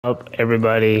Up,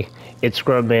 everybody? It's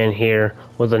Scrubman here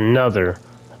with another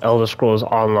Elder Scrolls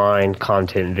Online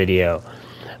content video.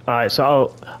 Alright,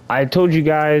 so I told you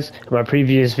guys in my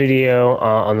previous video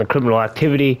on the criminal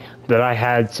activity that I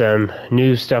had some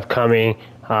new stuff coming.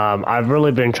 I've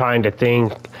really been trying to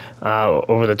think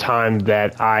over the time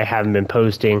that I haven't been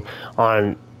posting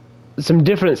on some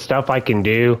different stuff I can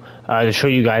do to show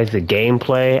you guys the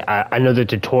gameplay. I know the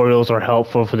tutorials are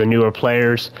helpful for the newer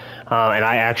players, and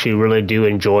I actually really do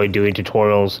enjoy doing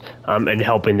tutorials and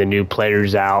helping the new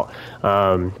players out.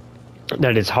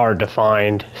 That is hard to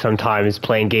find sometimes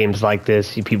playing games like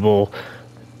this. People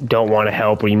don't want to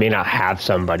help, or you may not have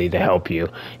somebody to help you.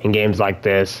 In games like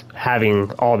this,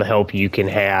 having all the help you can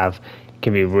have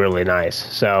can be really nice.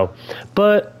 So,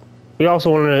 but we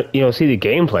also want to, see the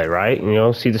gameplay, right?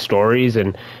 See the stories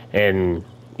and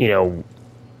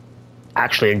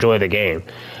actually enjoy the game.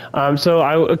 So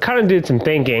I kind of did some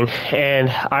thinking,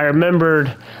 and I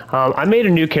remembered I made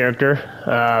a new character.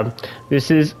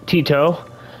 This is Tittoe.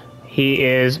 He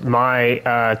is my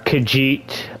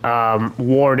Khajiit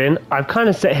warden. I've kind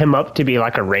of set him up to be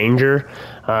like a ranger.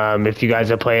 If you guys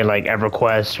have played like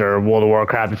EverQuest or World of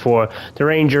Warcraft before, the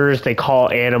rangers, they call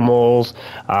animals.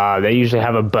 They usually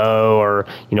have a bow or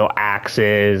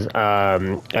axes. I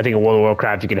think in World of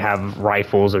Warcraft you can have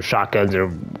rifles or shotguns or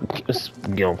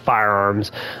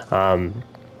firearms.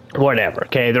 Whatever.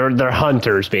 Okay, they're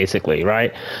hunters basically,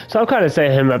 right? So I've kind of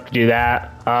set him up to do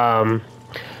that.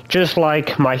 Just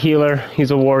like my healer,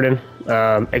 he's a warden,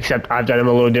 except I've done him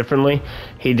a little differently.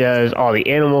 He does all the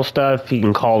animal stuff. He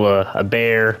can call a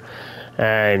bear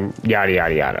and yada,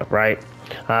 yada, yada, right?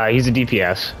 He's a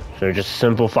DPS, so just a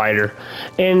simple fighter.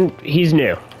 And he's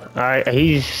new.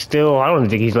 He's still, I don't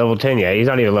think he's level 10 yet. He's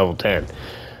not even level 10.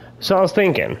 So I was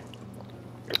thinking,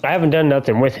 I haven't done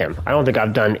nothing with him. I don't think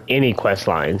I've done any quest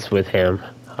lines with him.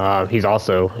 He's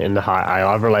also in the High Isle.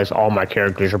 I've realized all my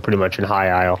characters are pretty much in High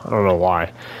Isle. I don't know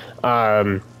why.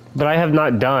 But I have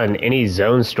not done any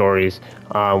zone stories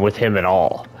with him at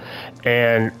all.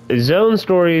 And zone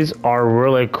stories are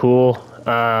really cool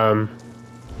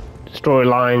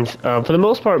storylines. For the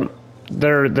most part,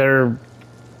 they're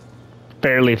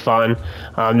fairly fun.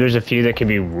 There's a few that can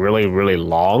be really, really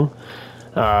long.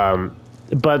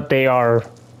 But they are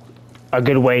a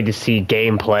good way to see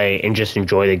gameplay and just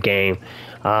enjoy the game.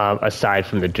 Aside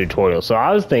from the tutorial. So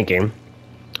I was thinking,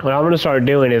 what I'm going to start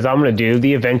doing is I'm going to do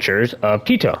the adventures of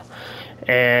Tittoe.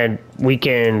 And we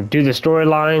can do the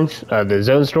storylines, the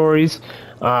zone stories,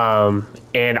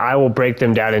 and I will break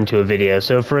them down into a video.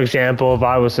 So for example, if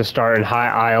I was to start in High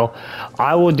Isle,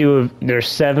 I will do, there's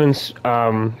 7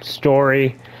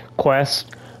 story quests,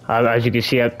 as you can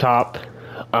see up top,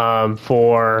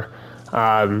 for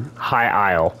High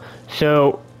Isle.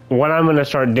 So what I'm going to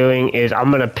start doing is I'm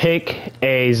going to pick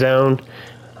a zone,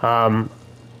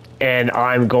 and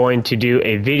I'm going to do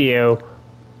a video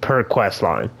per quest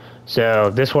line. So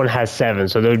this one has 7,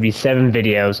 so there would be 7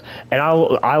 videos, and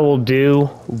I will do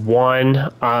one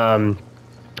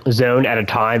zone at a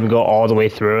time and go all the way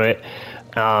through it.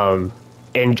 And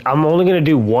I'm only going to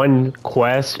do one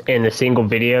quest in a single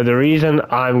video. The reason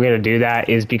I'm going to do that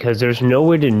is because there's no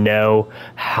way to know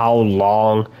how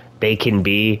long they can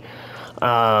be.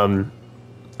 And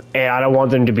I don't want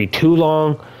them to be too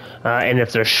long, and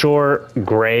if they're short,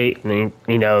 great. And,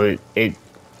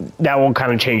 that will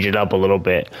kind of change it up a little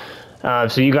bit.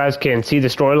 So you guys can see the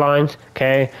storylines,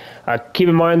 okay? Keep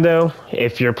in mind though,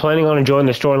 if you're planning on enjoying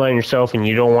the storyline yourself and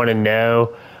you don't want to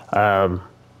know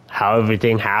how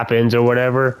everything happens or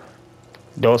whatever,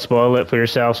 don't spoil it for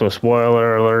yourself. So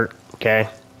spoiler alert, okay?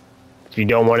 If you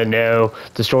don't want to know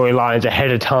the storylines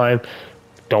ahead of time,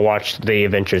 don't watch the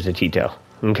Adventures of Tittoe.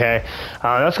 Okay,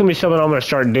 that's gonna be something I'm gonna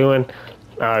start doing.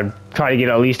 Try to get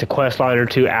at least a quest line or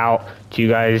 2 out to you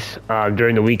guys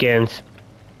during the weekends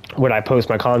when I post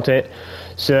my content.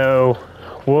 So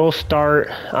we'll start.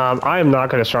 I am not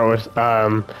gonna start with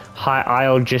High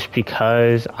Isle just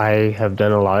because I have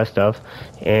done a lot of stuff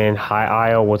in High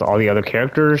Isle with all the other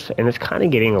characters, and it's kind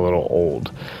of getting a little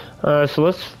old. So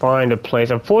let's find a place.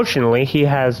 Unfortunately, he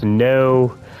has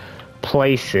no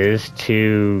places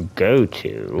to go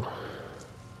to.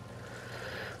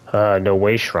 No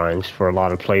way shrines for a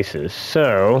lot of places.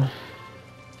 So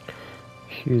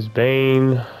Hughes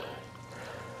Bane.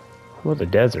 What, the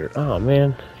desert? Oh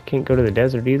man, can't go to the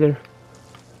desert either.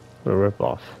 What a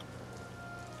ripoff.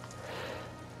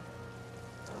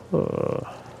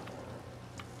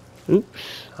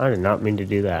 Oops, I did not mean to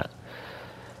do that.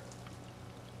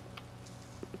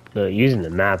 Using the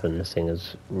map in this thing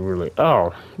is really...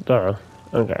 Oh, duh.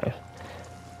 Okay.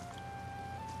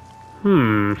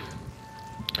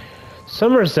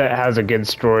 Somerset has a good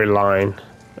storyline.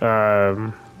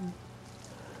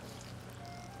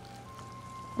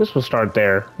 This will start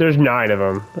there. There's 9 of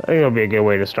them. I think it'll be a good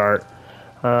way to start.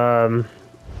 Or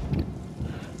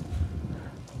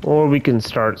we can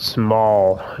start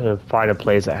small and find a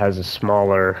place that has a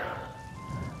smaller...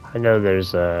 I know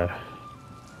there's a...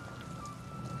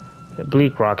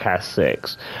 Bleakrock has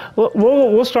 6.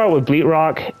 We'll start with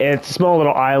Bleakrock. It's a small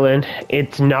little island.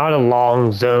 It's not a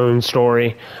long zone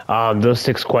story. Those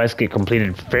 6 quests get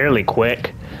completed fairly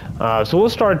quick. So we'll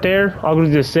start there. I'll go to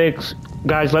the 6.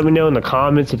 Guys, let me know in the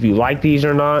comments if you like these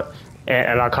or not.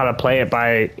 And I'll kind of play it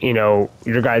by, you know,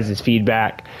 your guys'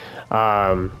 feedback.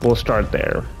 We'll start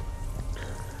there.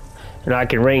 And I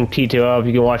can rank Tittoe up.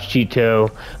 You can watch Tittoe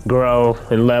grow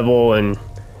and level, and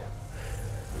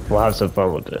we'll have some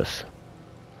fun with this.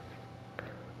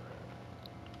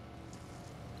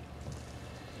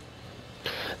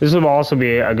 This will also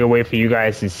be a good way for you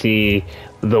guys to see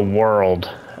the world,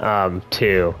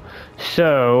 too.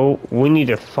 So, we need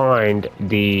to find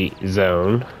the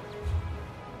zone.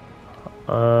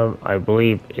 I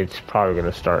believe it's probably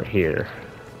going to start here.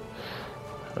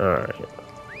 Alright.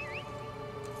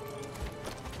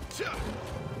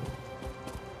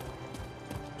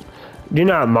 Do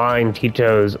not mind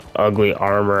Tittoe's ugly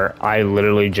armor. I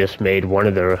literally just made one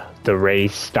of the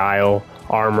race style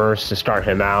armors to start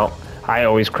him out. I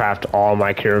always craft all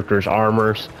my characters'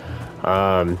 armors.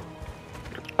 Oh,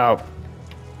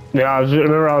 yeah,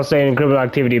 remember I was saying criminal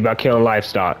activity about killing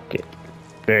livestock.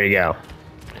 There you go.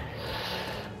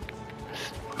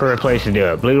 Perfect place to do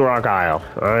it. Bleakrock Isle.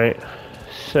 Alright.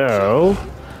 So,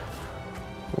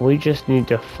 we just need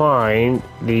to find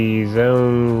the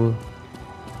zone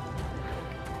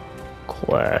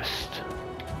quest.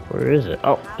 Where is it?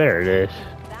 Oh, there it is.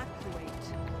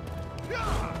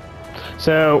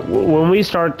 So when we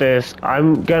start this,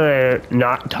 I'm gonna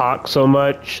not talk so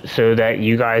much so that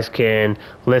you guys can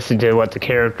listen to what the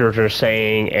characters are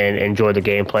saying and enjoy the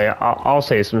gameplay. I'll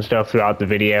say some stuff throughout the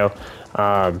video,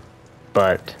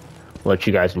 but let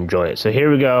you guys enjoy it. So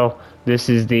here we go. This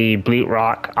is the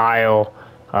Bleakrock Isle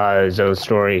zone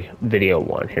story video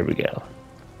 1. Here we go.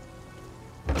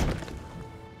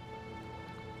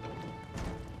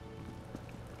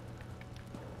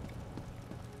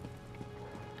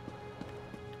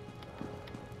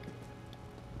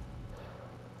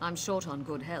 I'm short on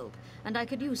good help, and I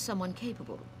could use someone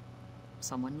capable.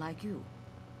 Someone like you.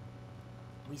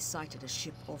 We sighted a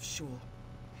ship offshore.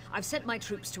 I've sent my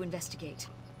troops to investigate.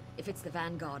 If it's the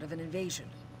vanguard of an invasion,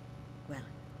 well,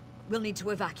 we'll need to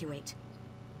evacuate.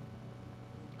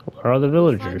 Where are the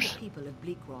villagers? Find the people of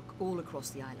Bleakrock all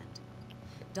across the island.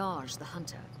 Darj, the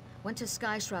hunter, went to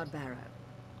Skyshroud Barrow.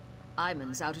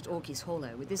 Iman's out at Orky's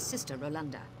Hollow with his sister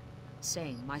Rolanda.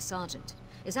 Sane, my sergeant,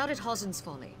 is out at Hossen's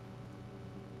Folly.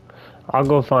 I'll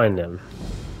go find them.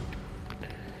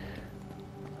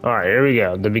 Alright, here we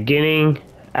go. The beginning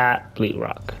at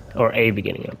Bleakrock. Or a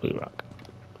beginning at Bleakrock.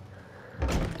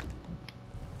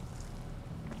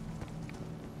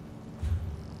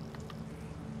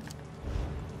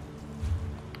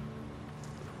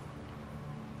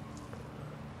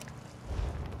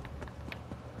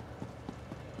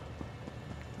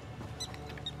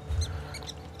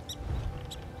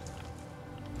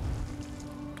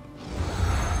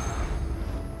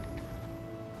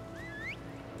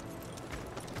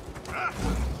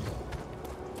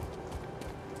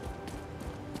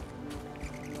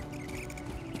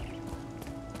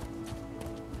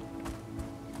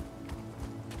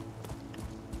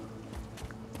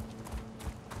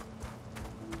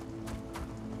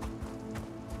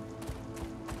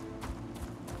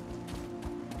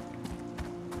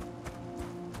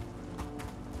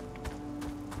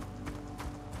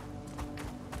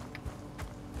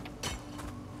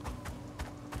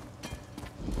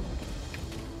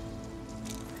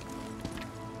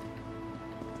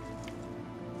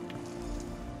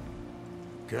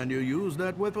 Can you use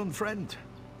that weapon, friend?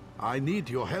 I need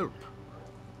your help.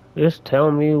 Just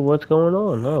tell me what's going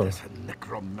on. No. There's a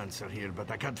necromancer here, but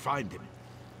I can't find him.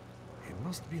 He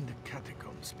must be in the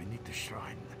catacombs beneath the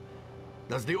shrine.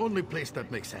 That's the only place that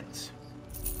makes sense.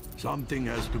 Something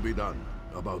has to be done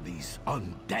about these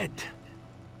undead.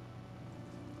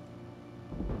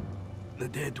 The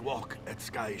dead walk at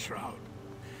Sky Shroud.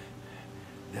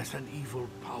 There's an evil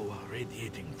power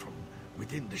radiating from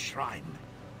within the shrine.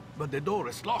 But the door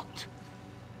is locked.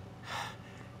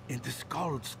 In the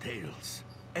Skald's tales,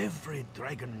 every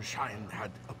dragon shrine had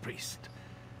a priest.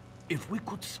 If we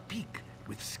could speak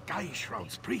with Sky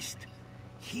Shroud's priest,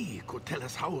 he could tell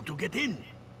us how to get in.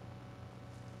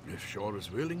 If Shore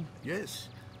is willing, yes.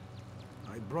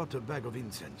 I brought a bag of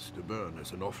incense to burn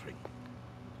as an offering.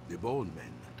 The bone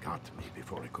men cut me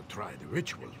before I could try the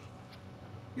ritual.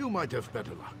 You might have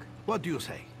better luck. What do you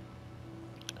say?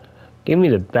 Give me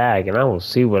the bag and I will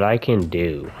see what I can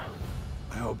do.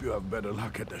 I hope you have better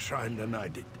luck at the shrine than I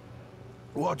did.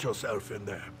 Watch yourself in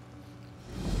there.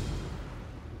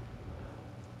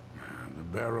 The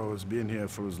barrow has been here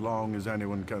for as long as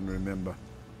anyone can remember.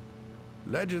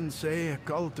 Legends say a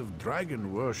cult of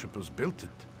dragon worshippers built it,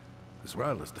 as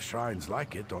well as the shrines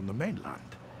like it on the mainland.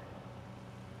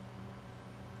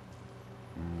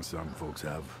 Some folks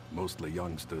have, mostly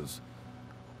youngsters.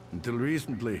 Until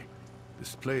recently,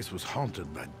 this place was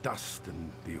haunted by dust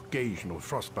and the occasional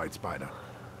frostbite spider.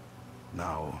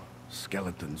 Now,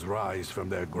 skeletons rise from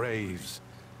their graves.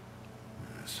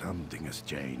 Something has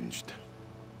changed.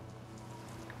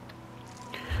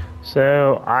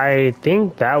 So, I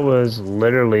think that was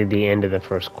literally the end of the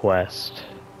first quest.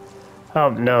 Oh,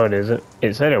 no it isn't.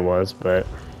 It said it was, but...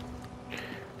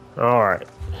 Alright.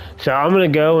 So, I'm gonna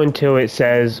go until it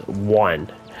says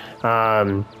 1.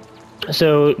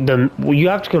 So, you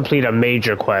have to complete a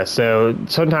major quest. So,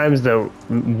 sometimes the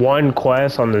one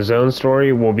quest on the zone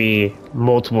story will be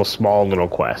multiple small little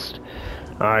quests.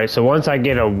 Alright, so once I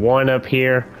get a 1 up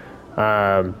here,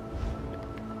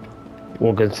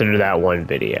 we'll consider that one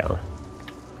video.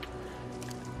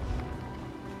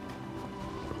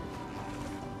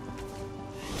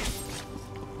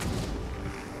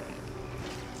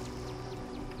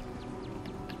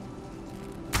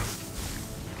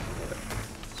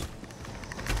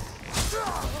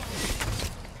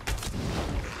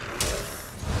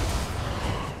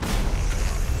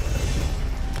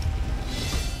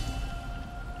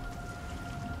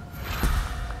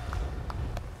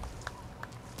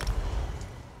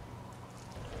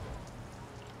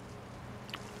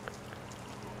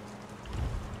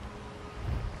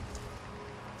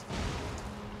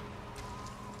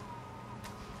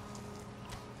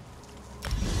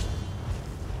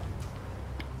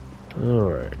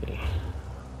 Alrighty.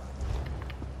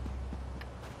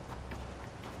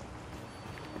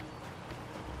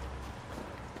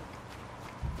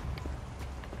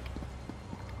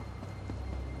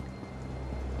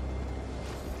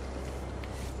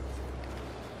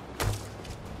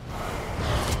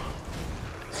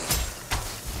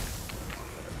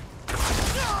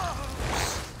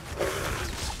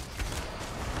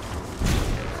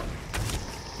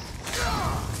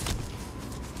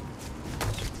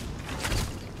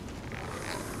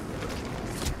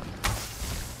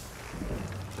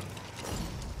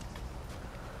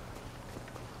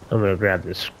 I'm gonna grab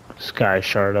this sky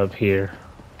shard up here.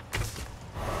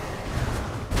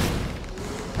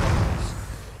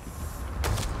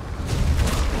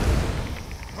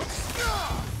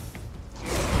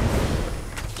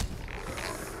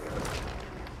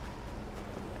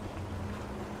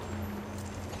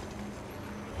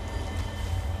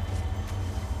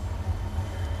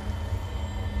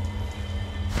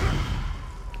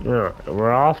 Alright,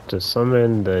 we're off to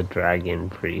summon the dragon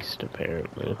priest,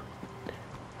 apparently.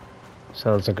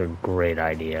 Sounds like a great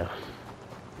idea.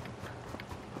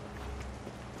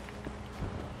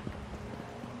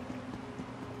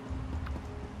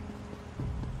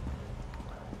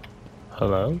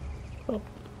 Hello? Oh,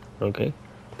 okay.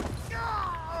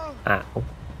 Ow.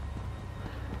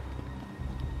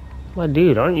 My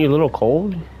dude, aren't you a little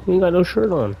cold? You ain't got no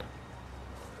shirt on.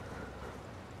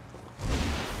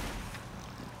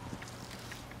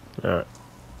 Alright.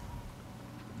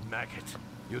 Maggot,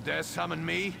 you dare summon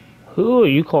me? Who are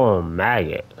you calling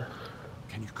maggot?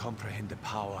 Can you comprehend the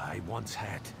power I once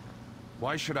had?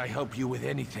 Why should I help you with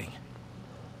anything?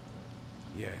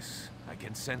 Yes, I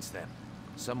can sense them.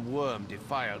 Some worm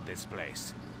defiled this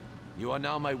place. You are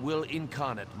now my will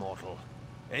incarnate, mortal.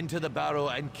 Enter the barrow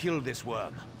and kill this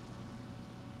worm.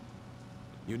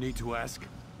 You need to ask?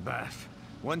 Bath.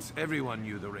 Once everyone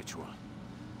knew the ritual.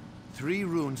 3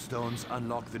 rune stones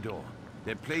unlock the door.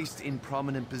 They're placed in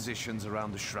prominent positions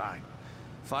around the shrine.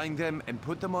 Find them and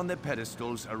put them on their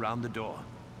pedestals around the door.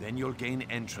 Then you'll gain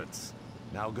entrance.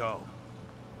 Now go.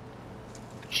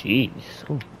 Jeez,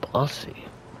 so bossy.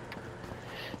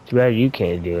 Too bad you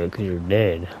can't do it because you're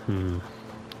dead.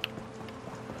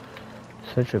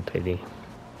 Such a pity.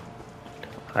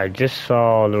 I just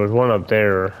saw there was one up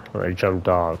there where I jumped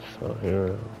off, so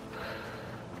here.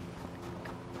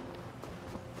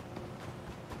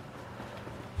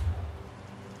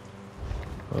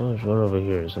 Oh, there's one over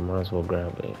here, so I might as well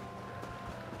grab it.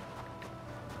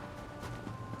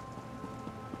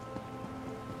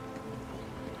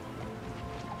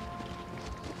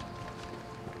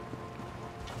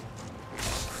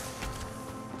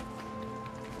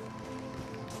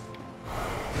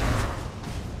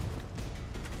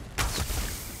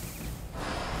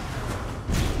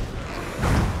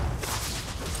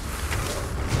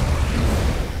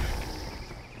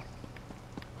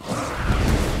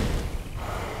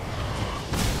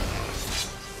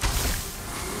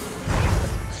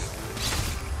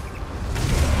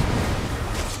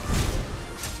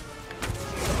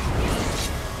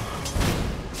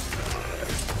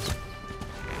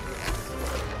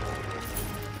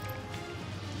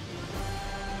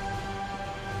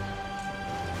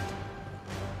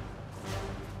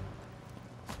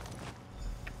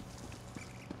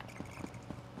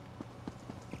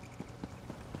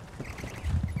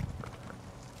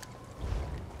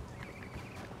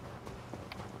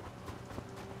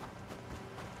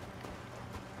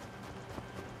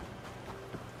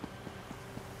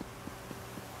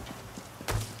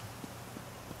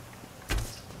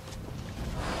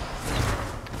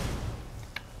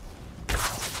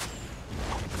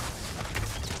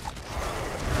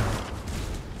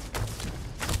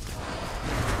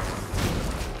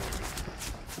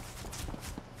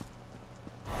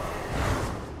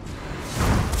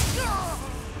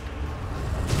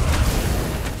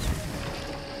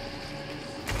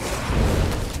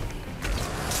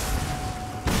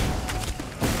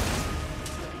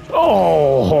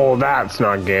 Oh, that's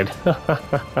not good.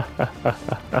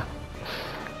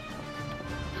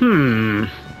 Hmm.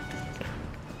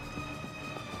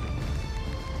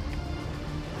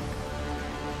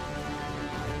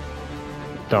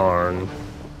 Darn.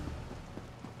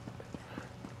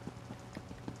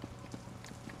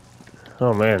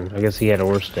 Oh man, I guess he had a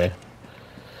worse day.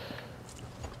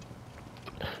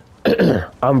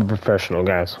 I'm a professional,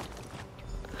 guys.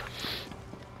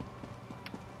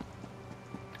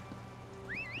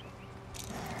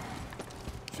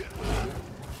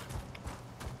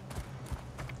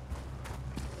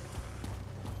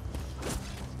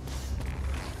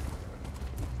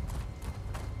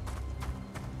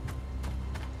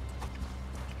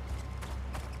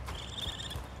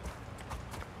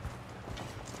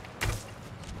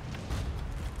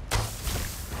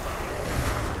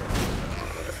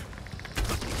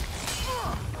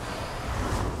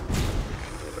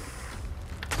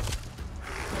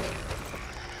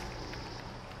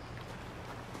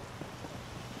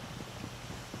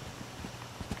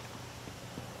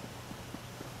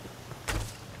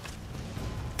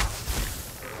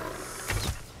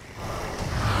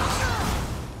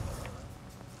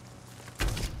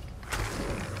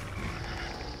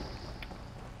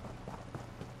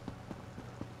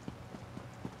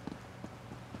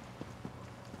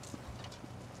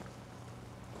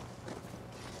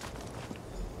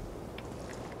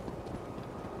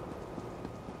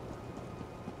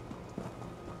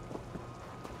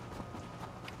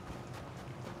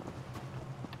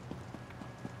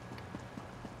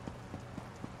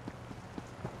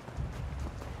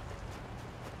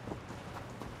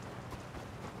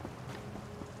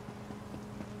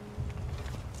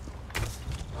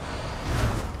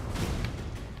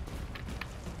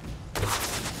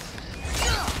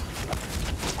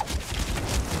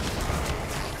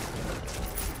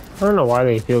 I don't know why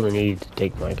they feel the need to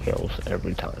take my kills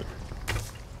every time.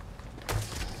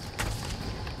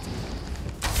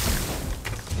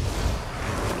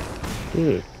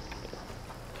 Dude,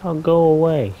 I'll go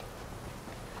away.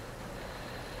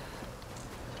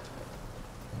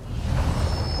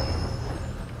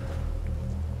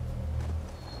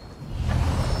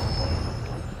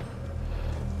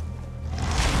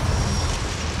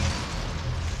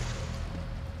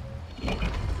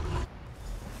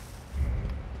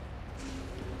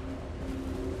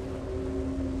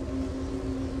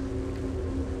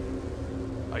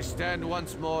 I stand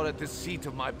once more at the seat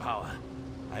of my power.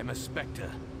 I am a spectre,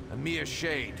 a mere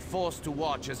shade, forced to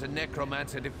watch as a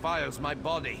necromancer defiles my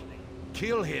body.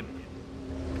 Kill him!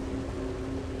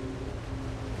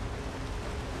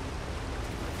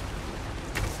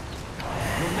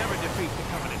 You'll never defeat the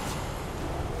Covenant.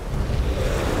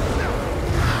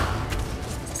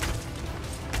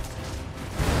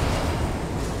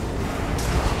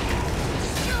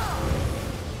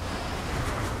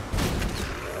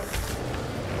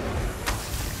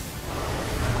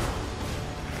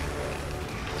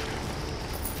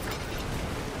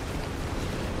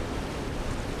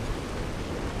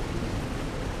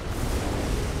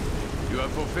 You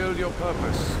have fulfilled your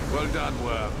purpose. Well done,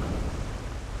 worm.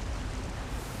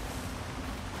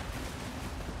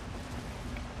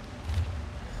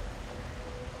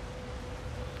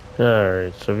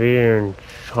 Alright, severe and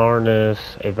harness.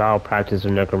 A vile practice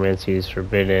of necromancy is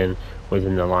forbidden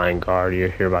within the Lion Guard. You're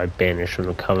hereby banished from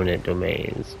the Covenant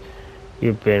domains.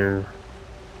 You've been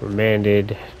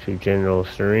remanded to General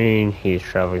Serene. He is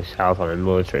traveling south on a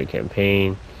military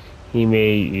campaign. He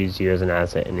may use you as an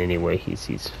asset in any way he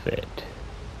sees fit.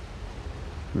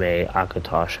 May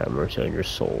Akatosh have mercy on your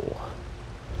soul.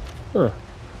 Huh.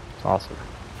 That's awesome.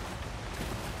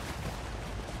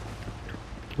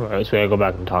 Alright, so I go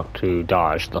back and talk to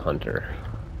Dodge the Hunter.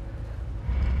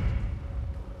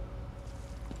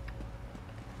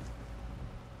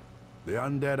 The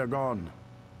undead are gone.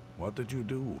 What did you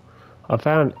do? I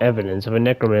found evidence of a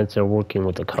necromancer working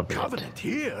with the The Covenant. Covenant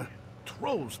here?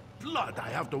 Troll's blood, I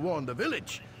have to warn the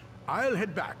village. I'll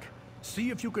head back.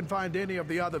 See if you can find any of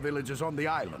the other villages on the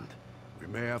island. We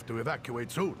may have to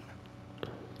evacuate soon.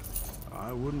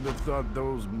 I wouldn't have thought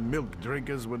those milk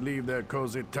drinkers would leave their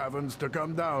cozy taverns to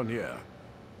come down here.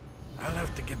 I'll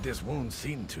have to get this wound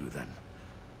seen to then.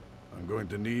 I'm going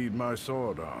to need my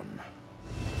sword arm.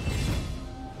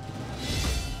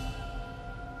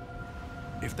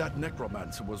 If that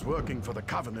necromancer was working for the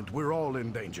Covenant, we're all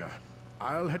in danger.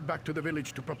 I'll head back to the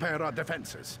village to prepare our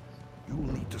defenses.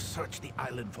 You'll need to search the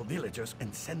island for villagers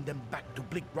and send them back to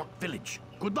Bleakrock village.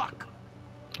 Good luck!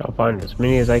 I'll find as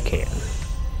many as I can.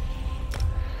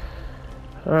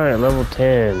 Alright, level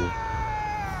 10.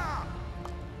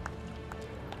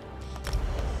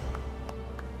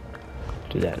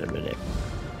 Do that in a minute.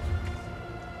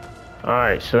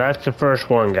 Alright, so that's the first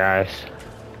one, guys.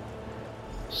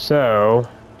 So,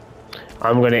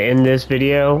 I'm going to end this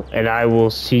video, and I will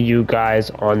see you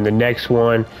guys on the next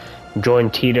one.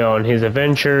 Join Tittoe on his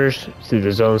adventures through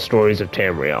the Zone Stories of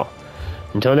Tamriel.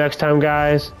 Until next time,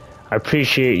 guys, I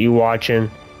appreciate you watching.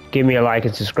 Give me a like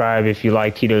and subscribe if you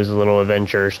like Tittoe's little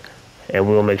adventures, and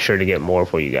we'll make sure to get more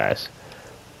for you guys.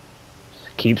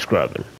 Keep scrubbing.